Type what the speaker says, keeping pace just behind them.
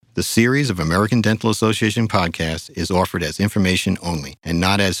The series of American Dental Association podcasts is offered as information only and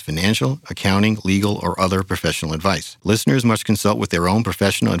not as financial, accounting, legal, or other professional advice. Listeners must consult with their own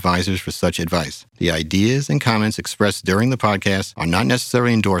professional advisors for such advice. The ideas and comments expressed during the podcast are not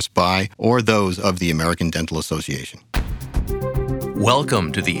necessarily endorsed by or those of the American Dental Association.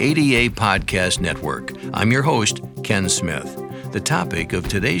 Welcome to the ADA Podcast Network. I'm your host, Ken Smith. The topic of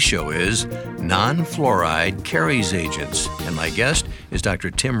today's show is Non-Fluoride Caries Agents, and my guest is Dr.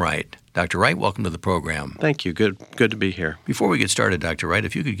 Tim Wright. Dr. Wright, welcome to the program. Thank you. Good to be here. Before we get started, Dr. Wright,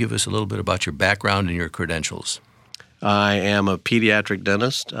 if you could give us a little bit about your background and your credentials. I am a pediatric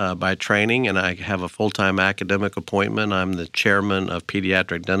dentist by training, and I have a full-time academic appointment. I'm the chairman of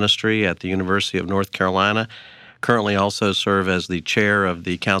pediatric dentistry at the University of North Carolina. Currently also serve as the chair of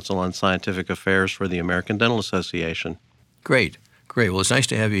the Council on Scientific Affairs for the American Dental Association. Great. Well, it's nice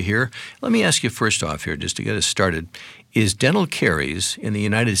to have you here. Let me ask you first off here, just to get us started, is dental caries in the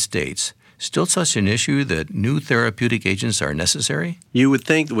United States still such an issue that new therapeutic agents are necessary? You would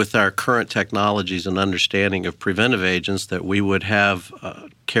think with our current technologies and understanding of preventive agents that we would have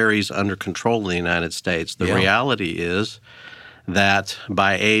caries under control in the United States. The reality is that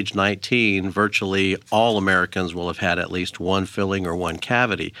by age 19, virtually all Americans will have had at least one filling or one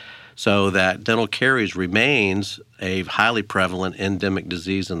cavity. So that dental caries remains a highly prevalent endemic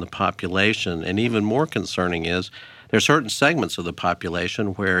disease in the population. And even more concerning is there are certain segments of the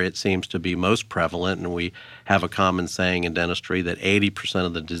population where it seems to be most prevalent, and we have a common saying in dentistry that 80%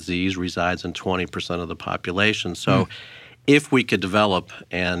 of the disease resides in 20% of the population. So if we could develop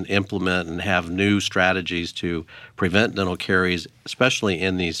and implement and have new strategies to prevent dental caries, especially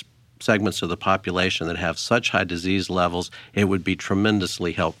in these segments of the population that have such high disease levels, it would be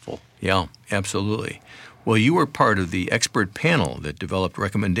tremendously helpful. Yeah, absolutely. Well, you were part of the expert panel that developed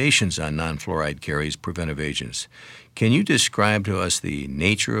recommendations on non-fluoride caries preventive agents. Can you describe to us the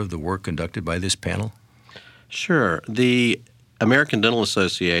nature of the work conducted by this panel? Sure. The American Dental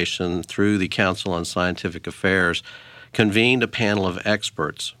Association, through the Council on Scientific Affairs, convened a panel of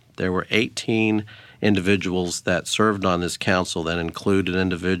experts. There were 18 individuals that served on this council that included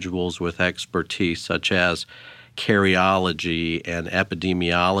individuals with expertise such as cariology and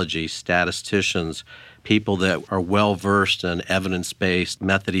epidemiology, statisticians, people that are well-versed in evidence-based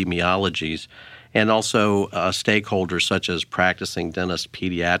methodemiologies, and also stakeholders such as practicing dentists,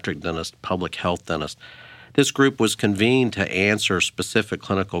 pediatric dentists, public health dentists. This group was convened to answer specific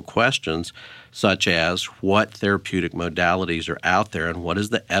clinical questions such as what therapeutic modalities are out there and what is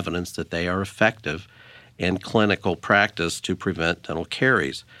the evidence that they are effective in clinical practice to prevent dental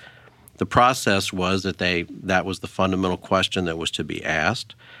caries. The process was that was the fundamental question that was to be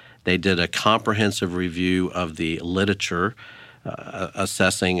asked. They did a comprehensive review of the literature,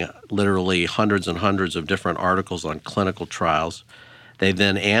 assessing literally hundreds and hundreds of different articles on clinical trials. They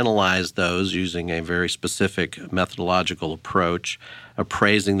then analyzed those using a very specific methodological approach,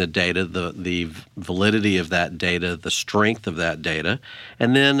 appraising the data, the validity of that data, the strength of that data,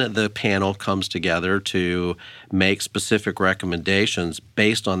 and then the panel comes together to make specific recommendations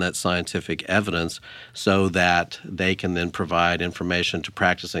based on that scientific evidence so that they can then provide information to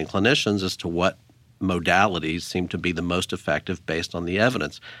practicing clinicians as to what modalities seem to be the most effective based on the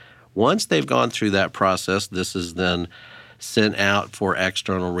evidence. Once they've gone through that process, this is then sent out for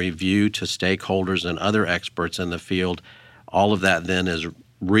external review to stakeholders and other experts in the field. All of that then is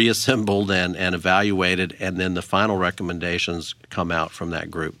reassembled and evaluated, and then the final recommendations come out from that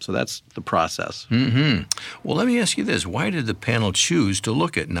group. So that's the process. Mm-hmm. Well, let me ask you this. Why did the panel choose to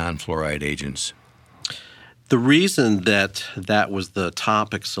look at non-fluoride agents? The reason that was the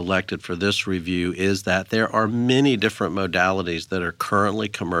topic selected for this review is that there are many different modalities that are currently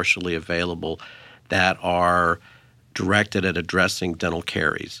commercially available that are directed at addressing dental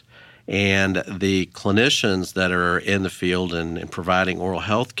caries. And the clinicians that are in the field and providing oral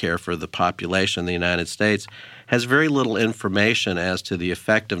health care for the population in the United States has very little information as to the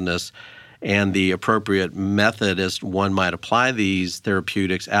effectiveness and the appropriate method as one might apply these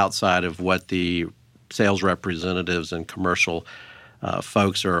therapeutics outside of what the sales representatives and commercial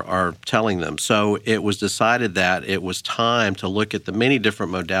folks are telling them. So it was decided that it was time to look at the many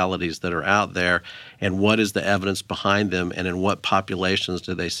different modalities that are out there and what is the evidence behind them and in what populations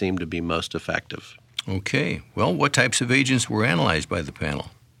do they seem to be most effective. Okay. Well, what types of agents were analyzed by the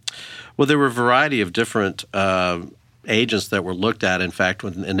panel? Well, there were a variety of different agents that were looked at. In fact,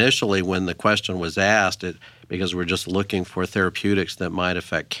 initially when the question was asked, because we're just looking for therapeutics that might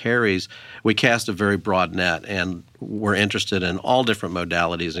affect caries, we cast a very broad net and we're interested in all different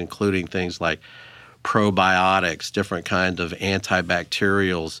modalities, including things like probiotics, different kinds of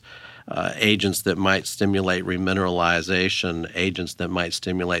antibacterials, agents that might stimulate remineralization, agents that might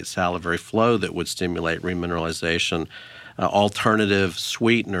stimulate salivary flow that would stimulate remineralization, alternative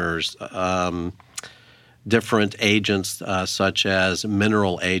sweeteners, different agents such as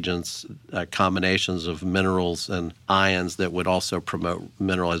mineral agents, combinations of minerals and ions that would also promote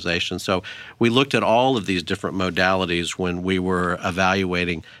mineralization. So we looked at all of these different modalities when we were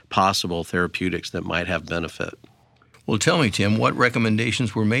evaluating possible therapeutics that might have benefit. Well, tell me, Tim, what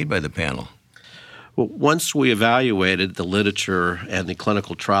recommendations were made by the panel? Well, once we evaluated the literature and the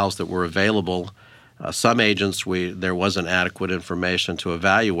clinical trials that were available, some agents there wasn't adequate information to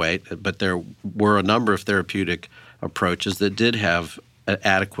evaluate, but there were a number of therapeutic approaches that did have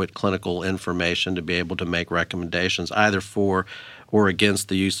adequate clinical information to be able to make recommendations either for or against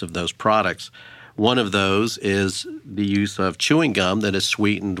the use of those products. One of those is the use of chewing gum that is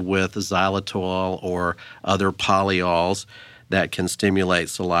sweetened with xylitol or other polyols that can stimulate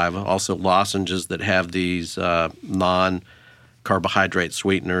saliva. Also lozenges that have these non-carbohydrate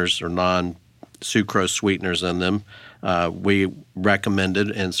sweeteners or non-sucrose sweeteners in them. We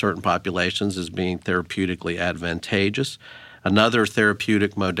recommended in certain populations as being therapeutically advantageous. Another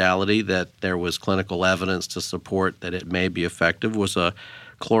therapeutic modality that there was clinical evidence to support that it may be effective was a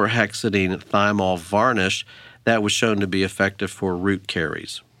chlorhexidine thymol varnish that was shown to be effective for root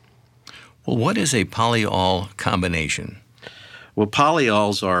caries. Well, what is a polyol combination? Well,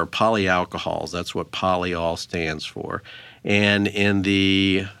 polyols are polyalcohols. That's what polyol stands for. And in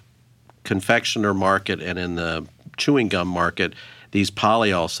the confectioner market and in the chewing gum market, these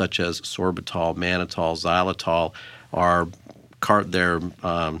polyols such as sorbitol, mannitol, xylitol are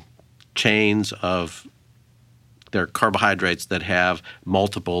chains of they're carbohydrates that have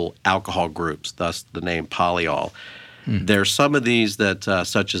multiple alcohol groups, thus the name polyol. There's some of these that,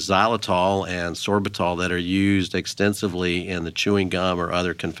 such as xylitol and sorbitol, that are used extensively in the chewing gum or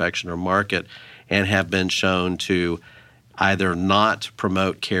other confectioner market and have been shown to either not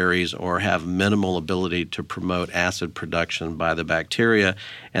promote caries or have minimal ability to promote acid production by the bacteria,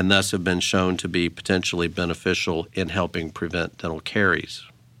 and thus have been shown to be potentially beneficial in helping prevent dental caries.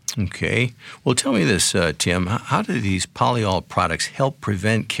 Okay. Well, tell me this, Tim. How do these polyol products help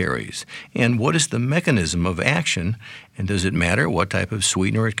prevent caries? And what is the mechanism of action? And does it matter what type of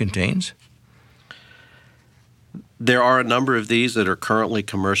sweetener it contains? There are a number of these that are currently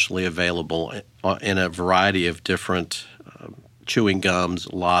commercially available in a variety of different chewing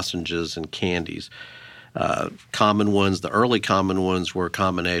gums, lozenges, and candies. Common ones, the early common ones were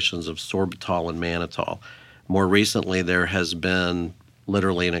combinations of sorbitol and mannitol. More recently, there has been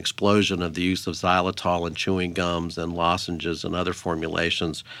literally an explosion of the use of xylitol in chewing gums and lozenges and other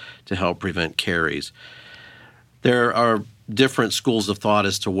formulations to help prevent caries. There are different schools of thought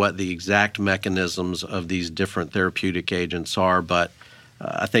as to what the exact mechanisms of these different therapeutic agents are, but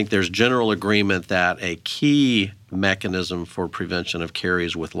I think there's general agreement that a key mechanism for prevention of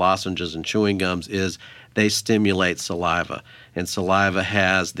caries with lozenges and chewing gums is they stimulate saliva. And saliva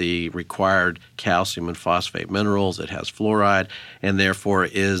has the required calcium and phosphate minerals. It has fluoride, and therefore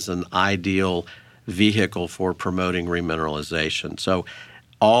is an ideal vehicle for promoting remineralization. So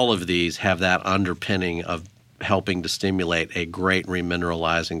all of these have that underpinning of helping to stimulate a great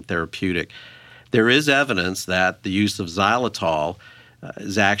remineralizing therapeutic. There is evidence that the use of xylitol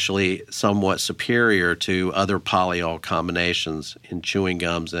is actually somewhat superior to other polyol combinations in chewing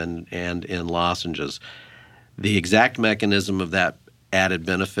gums and in lozenges. The exact mechanism of that added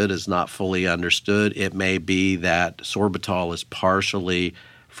benefit is not fully understood. It may be that sorbitol is partially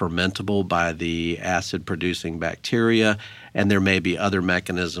fermentable by the acid-producing bacteria, and there may be other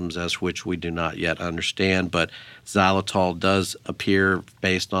mechanisms as which we do not yet understand, but xylitol does appear,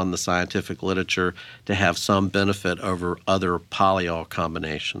 based on the scientific literature, to have some benefit over other polyol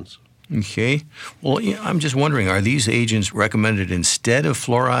combinations. Okay. Well, I'm just wondering, are these agents recommended instead of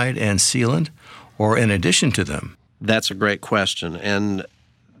fluoride and sealant or in addition to them? That's a great question, and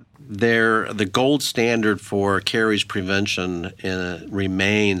the gold standard for caries prevention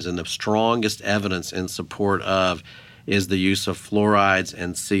remains, and the strongest evidence in support of is the use of fluorides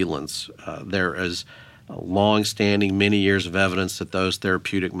and sealants. There is long-standing, many years of evidence that those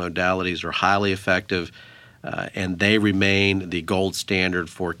therapeutic modalities are highly effective, and they remain the gold standard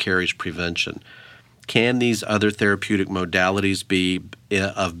for caries prevention. Can these other therapeutic modalities be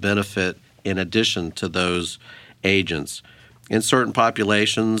of benefit in addition to those agents? In certain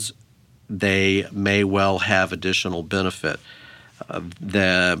populations, they may well have additional benefit.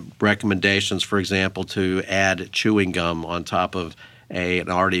 The recommendations, for example, to add chewing gum on top of an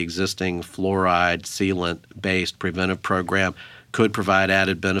already existing fluoride sealant-based preventive program could provide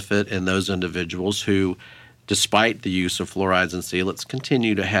added benefit in those individuals who despite the use of fluorides and sealants,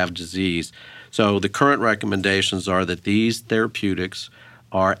 continue to have disease. So the current recommendations are that these therapeutics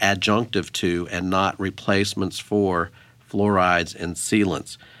are adjunctive to and not replacements for fluorides and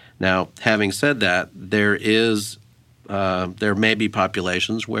sealants. Now, having said that, there may be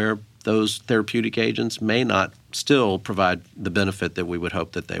populations where those therapeutic agents may not still provide the benefit that we would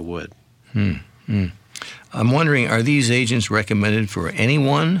hope that they would. I'm wondering, are these agents recommended for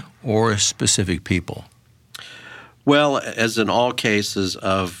anyone or specific people? Well, as in all cases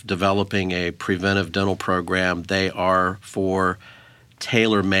of developing a preventive dental program, they are for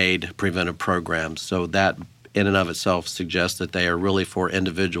tailor-made preventive programs. So that in and of itself suggests that they are really for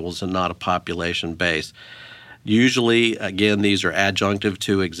individuals and not a population base. Usually, again, these are adjunctive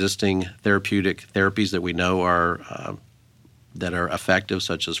to existing therapeutic therapies that we know are that are effective,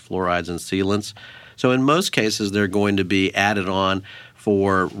 such as fluorides and sealants. So in most cases, they're going to be added on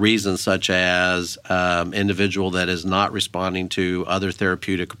for reasons such as individual that is not responding to other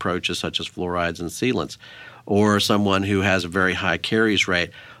therapeutic approaches such as fluorides and sealants, or someone who has a very high caries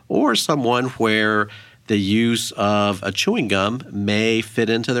rate, or someone where the use of a chewing gum may fit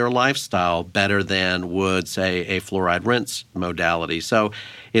into their lifestyle better than would, say, a fluoride rinse modality. So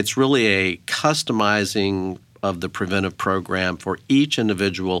it's really a customizing of the preventive program for each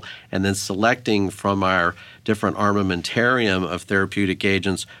individual and then selecting from our different armamentarium of therapeutic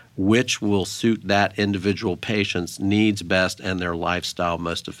agents which will suit that individual patient's needs best and their lifestyle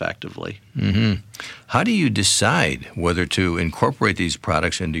most effectively. How do you decide whether to incorporate these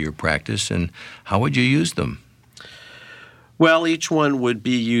products into your practice, and how would you use them? Well, each one would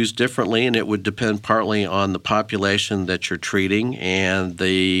be used differently, and it would depend partly on the population that you're treating and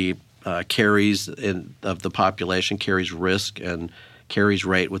the caries of the population, caries risk and caries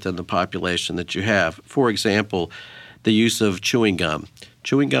rate within the population that you have. For example, the use of chewing gum.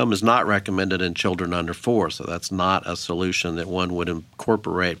 Chewing gum is not recommended in children under 4, so that's not a solution that one would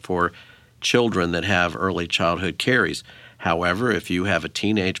incorporate for children that have early childhood caries. However, if you have a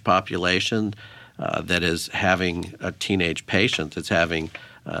teenage population that is having a teenage patient that's having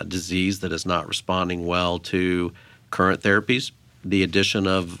disease that is not responding well to current therapies, the addition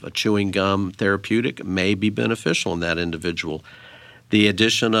of a chewing gum therapeutic may be beneficial in that individual. The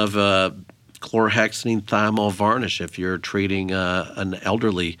addition of chlorhexidine thiamyl varnish, if you're treating an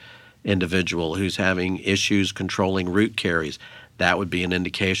elderly individual who's having issues controlling root caries, that would be an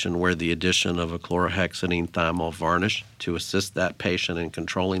indication where the addition of a chlorhexidine thiamyl varnish to assist that patient in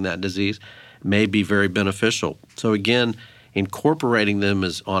controlling that disease may be very beneficial. So again, incorporating them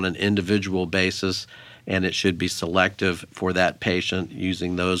is on an individual basis, and it should be selective for that patient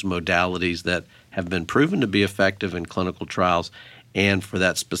using those modalities that have been proven to be effective in clinical trials and for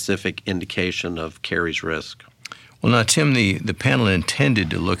that specific indication of caries risk. Well, now, Tim, the panel intended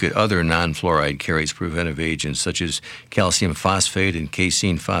to look at other non-fluoride caries preventive agents such as calcium phosphate and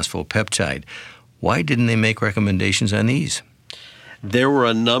casein phosphopeptide. Why didn't they make recommendations on these? There were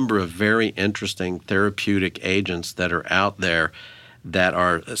a number of very interesting therapeutic agents that are out there that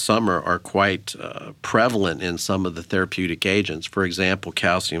some are quite prevalent in some of the therapeutic agents. For example,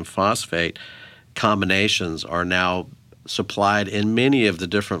 calcium phosphate combinations are now supplied in many of the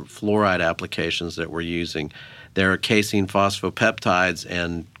different fluoride applications that we're using. There are casein phosphopeptides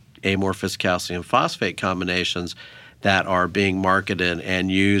and amorphous calcium phosphate combinations that are being marketed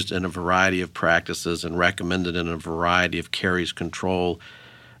and used in a variety of practices and recommended in a variety of caries control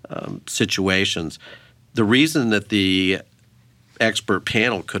situations. The reason that the expert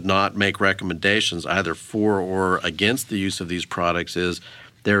panel could not make recommendations either for or against the use of these products is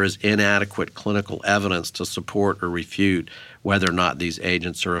there is inadequate clinical evidence to support or refute whether or not these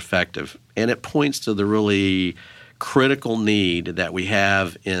agents are effective. And it points to the really critical need that we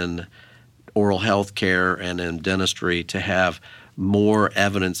have in oral health care and in dentistry to have more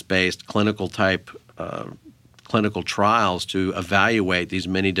evidence-based clinical trials to evaluate these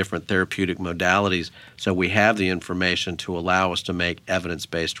many different therapeutic modalities so we have the information to allow us to make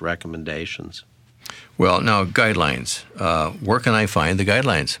evidence-based recommendations. Well, now, guidelines. Where can I find the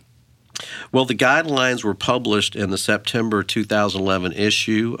guidelines? Well, the guidelines were published in the September 2011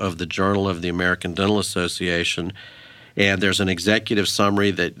 issue of the Journal of the American Dental Association, and there's an executive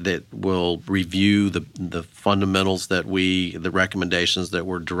summary that will review the fundamentals the recommendations that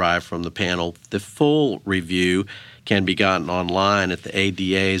were derived from the panel. The full review can be gotten online at the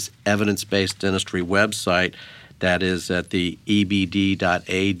ADA's Evidence-Based Dentistry website. That is at the ebd.ada.org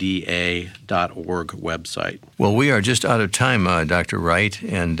website. Well, we are just out of time, Dr. Wright,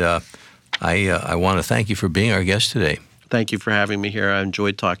 and I want to thank you for being our guest today. Thank you for having me here. I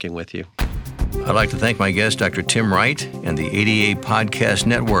enjoyed talking with you. I'd like to thank my guest, Dr. Tim Wright, and the ADA Podcast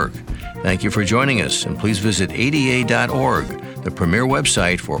Network. Thank you for joining us, and please visit ada.org, the premier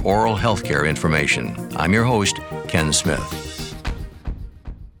website for oral health care information. I'm your host, Ken Smith.